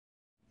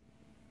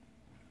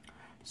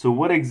So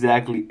what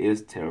exactly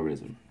is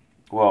terrorism?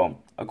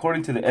 Well,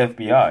 according to the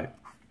FBI,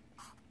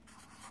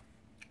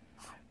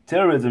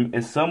 terrorism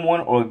is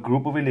someone or a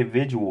group of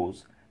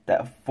individuals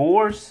that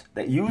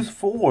use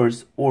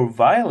force or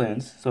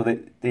violence, so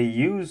that they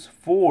use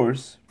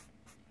force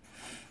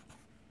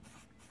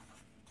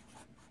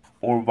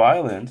or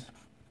violence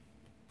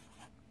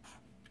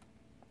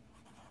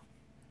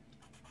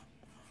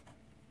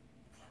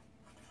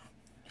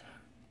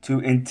to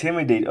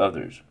intimidate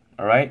others.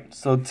 All right?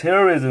 So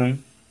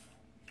terrorism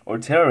or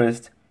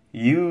terrorists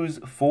use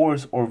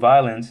force or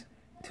violence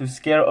to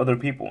scare other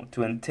people,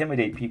 to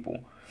intimidate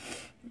people.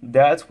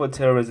 That's what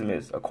terrorism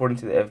is, according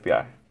to the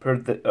FBI,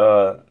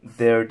 per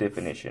their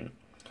definition.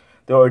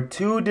 There are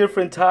two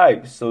different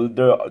types. So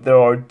there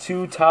are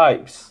two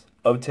types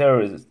of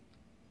terrorists.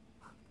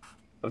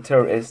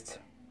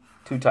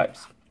 Two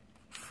types.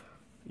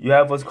 You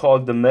have what's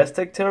called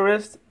domestic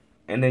terrorist,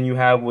 and then you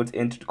have what's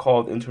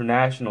called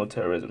international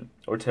terrorism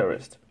or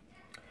terrorist.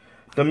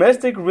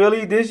 Domestic,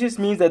 really, this just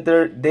means that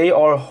they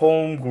are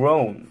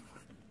homegrown.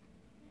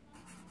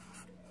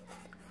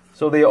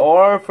 So they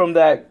are from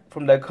that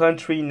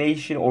country,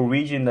 nation, or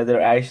region that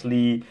they're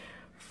actually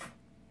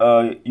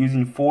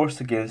using force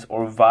against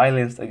or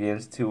violence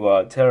against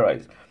to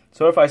terrorize.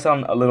 So if I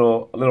sound a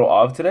little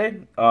off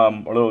today, a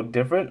little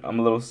different, I'm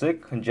a little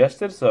sick,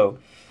 congested, so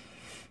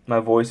my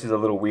voice is a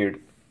little weird.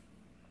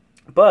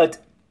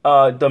 But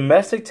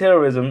domestic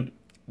terrorism,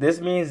 this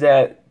means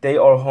that they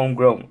are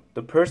homegrown.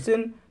 The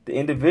person, the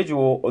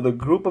individual, or the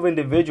group of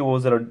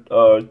individuals that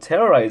are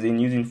terrorizing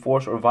using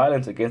force or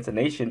violence against a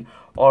nation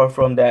are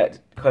from that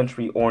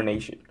country or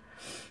nation.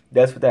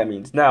 That's what that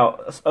means. Now,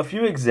 a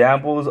few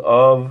examples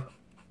of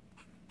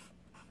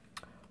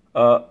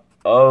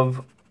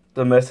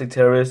domestic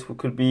terrorists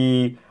could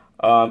be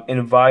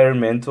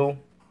environmental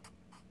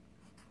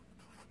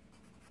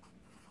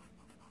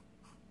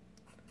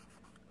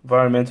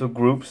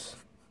groups.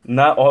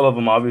 Not all of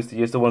them, obviously,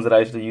 just the ones that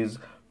actually use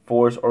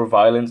force or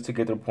violence to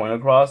get their point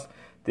across.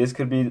 This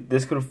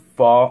could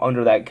fall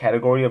under that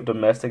category of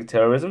domestic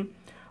terrorism.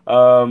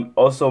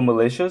 Also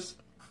militias.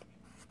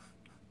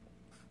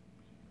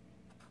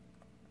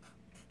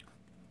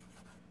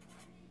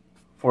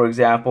 For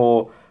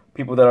example,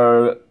 people that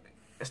are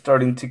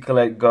starting to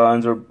collect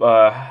guns or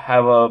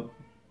have a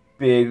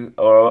big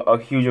or a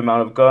huge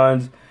amount of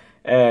guns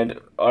and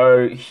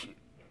are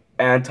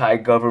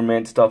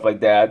anti-government, stuff like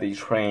that. They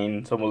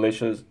train some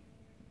militias.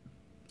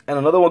 And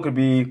another one could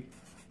be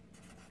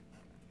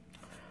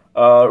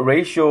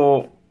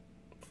racial.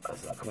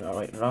 That's not coming out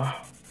right now.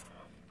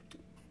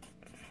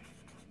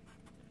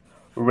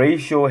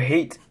 Racial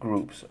hate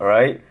groups. All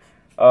right,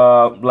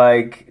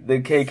 like the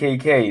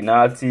KKK,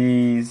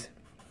 Nazis.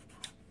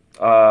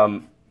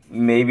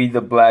 Maybe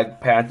the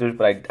Black Panthers,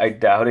 but I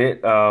doubt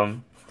it.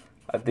 I'm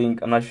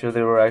not sure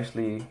they were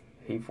actually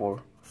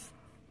hateful.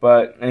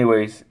 But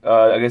anyways,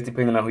 I guess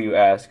depending on who you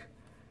ask,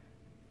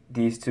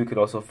 these two could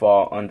also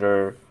fall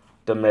under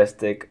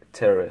domestic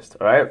terrorists.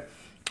 All right.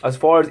 As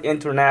far as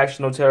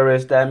international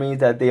terrorists, that means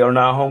that they are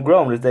not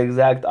homegrown. It's the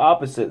exact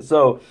opposite.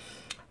 So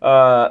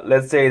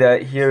let's say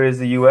that here is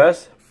the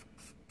U.S.,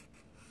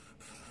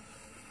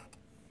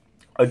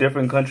 a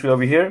different country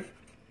over here.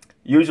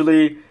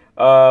 Usually,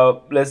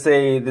 let's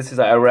say this is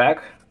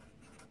Iraq,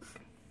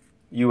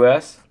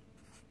 U.S.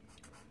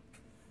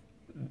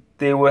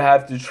 They would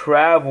have to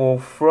travel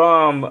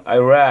from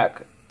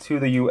Iraq to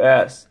the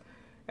U.S.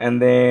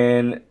 and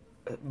then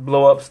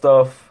blow up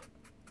stuff,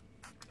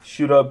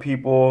 shoot up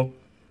people,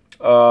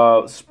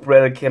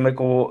 spread a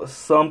chemical,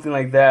 something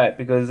like that,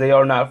 because they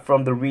are not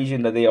from the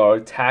region that they are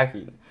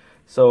attacking.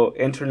 So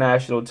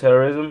international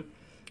terrorism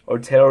or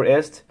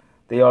terrorists,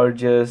 they are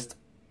just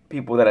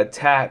people that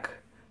attack,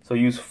 so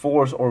use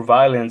force or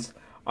violence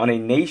on a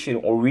nation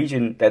or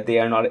region that they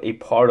are not a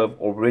part of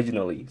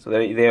originally. So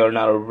they are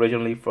not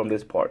originally from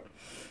this part.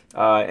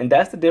 And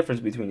that's the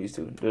difference between these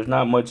two. There's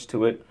not much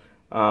to it.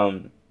 A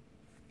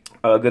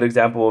good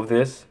example of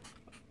this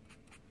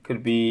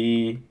could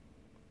be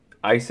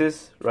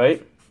ISIS,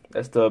 right?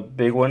 That's the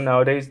big one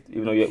nowadays.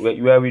 Even though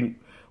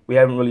we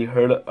haven't really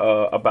heard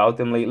about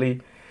them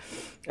lately.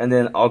 And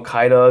then Al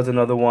Qaeda is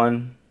another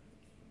one.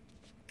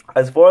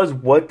 As far as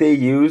what they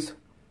use,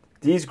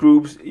 these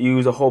groups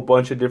use a whole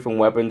bunch of different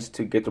weapons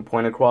to get their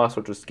point across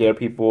or to scare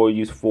people,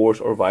 use force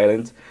or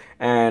violence.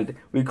 And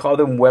we call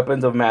them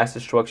weapons of mass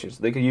destruction.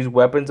 So they could use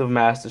weapons of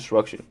mass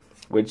destruction,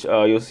 which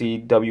you'll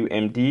see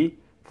WMD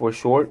for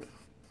short.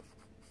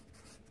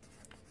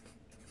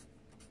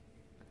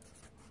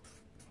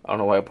 I don't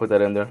know why I put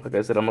that in there. Like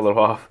I said, I'm a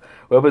little off.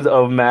 Weapons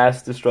of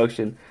mass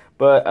destruction.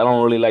 But I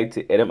don't really like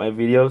to edit my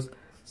videos,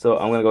 so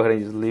I'm going to go ahead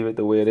and just leave it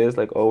the way it is,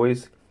 like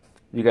always.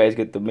 You guys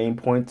get the main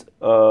point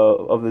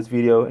of this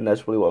video, and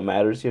that's really what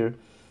matters here.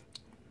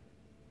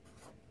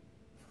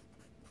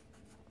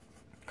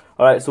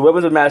 Alright, so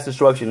weapons of mass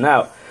destruction.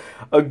 Now,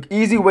 an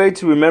easy way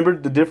to remember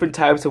the different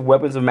types of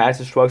weapons of mass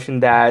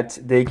destruction that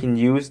they can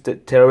use,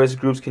 that terrorist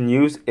groups can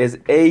use, is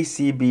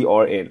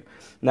ACBRN.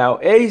 Now,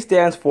 A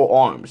stands for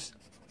arms.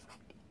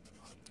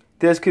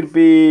 This could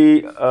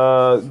be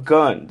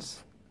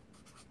guns,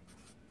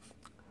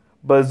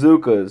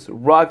 bazookas,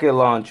 rocket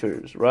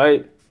launchers,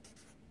 right?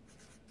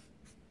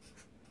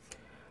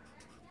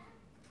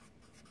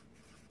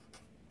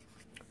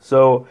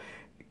 So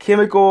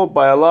chemical,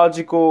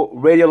 biological,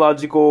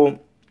 radiological,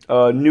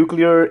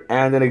 nuclear,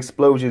 and then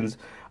explosions.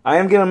 I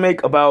am going to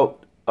make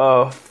about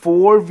 4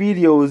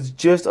 videos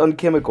just on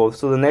chemicals.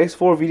 So the next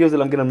 4 videos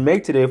that I'm going to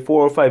make today,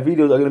 4 or 5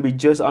 videos, are going to be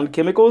just on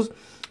chemicals,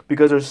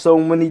 because there's so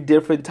many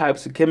different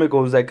types of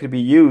chemicals that could be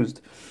used.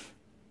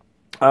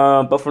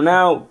 But for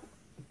now,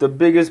 the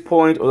biggest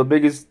point, or the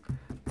biggest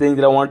thing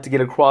that I want to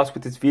get across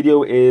with this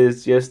video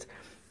is just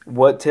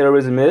what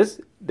terrorism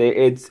is.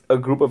 It's a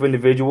group of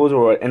individuals,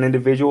 or an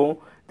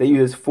individual that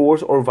uses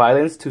force or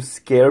violence to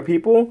scare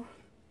people,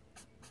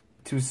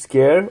 to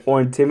scare or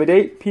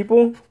intimidate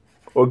people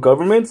or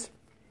governments.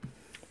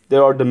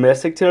 There are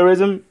domestic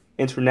terrorism,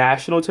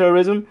 international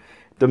terrorism.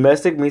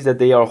 Domestic means that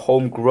they are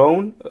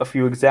homegrown. A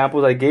few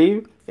examples I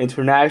gave.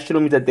 International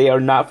means that they are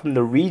not from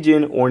the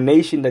region or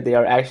nation that they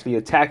are actually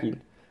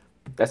attacking.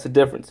 That's the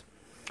difference.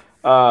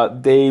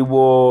 They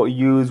will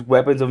use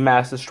weapons of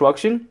mass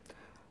destruction.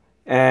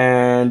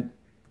 And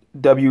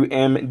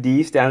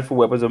WMD stands for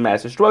weapons of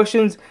mass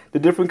destructions. The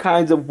different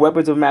kinds of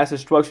weapons of mass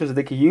destructions that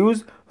they can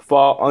use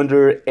fall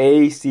under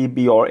A, C,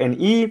 B, R, and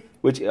E,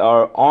 which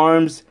are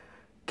arms,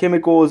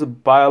 chemicals,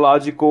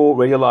 biological,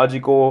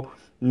 radiological,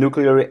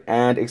 nuclear,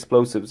 and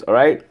explosives. All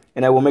right,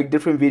 and I will make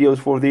different videos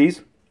for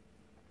these.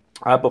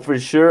 But for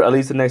sure, at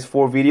least the next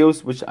 4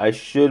 videos, which I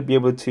should be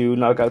able to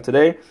knock out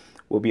today,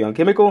 will be on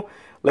chemical.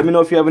 Let me know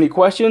if you have any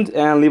questions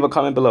and leave a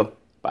comment below.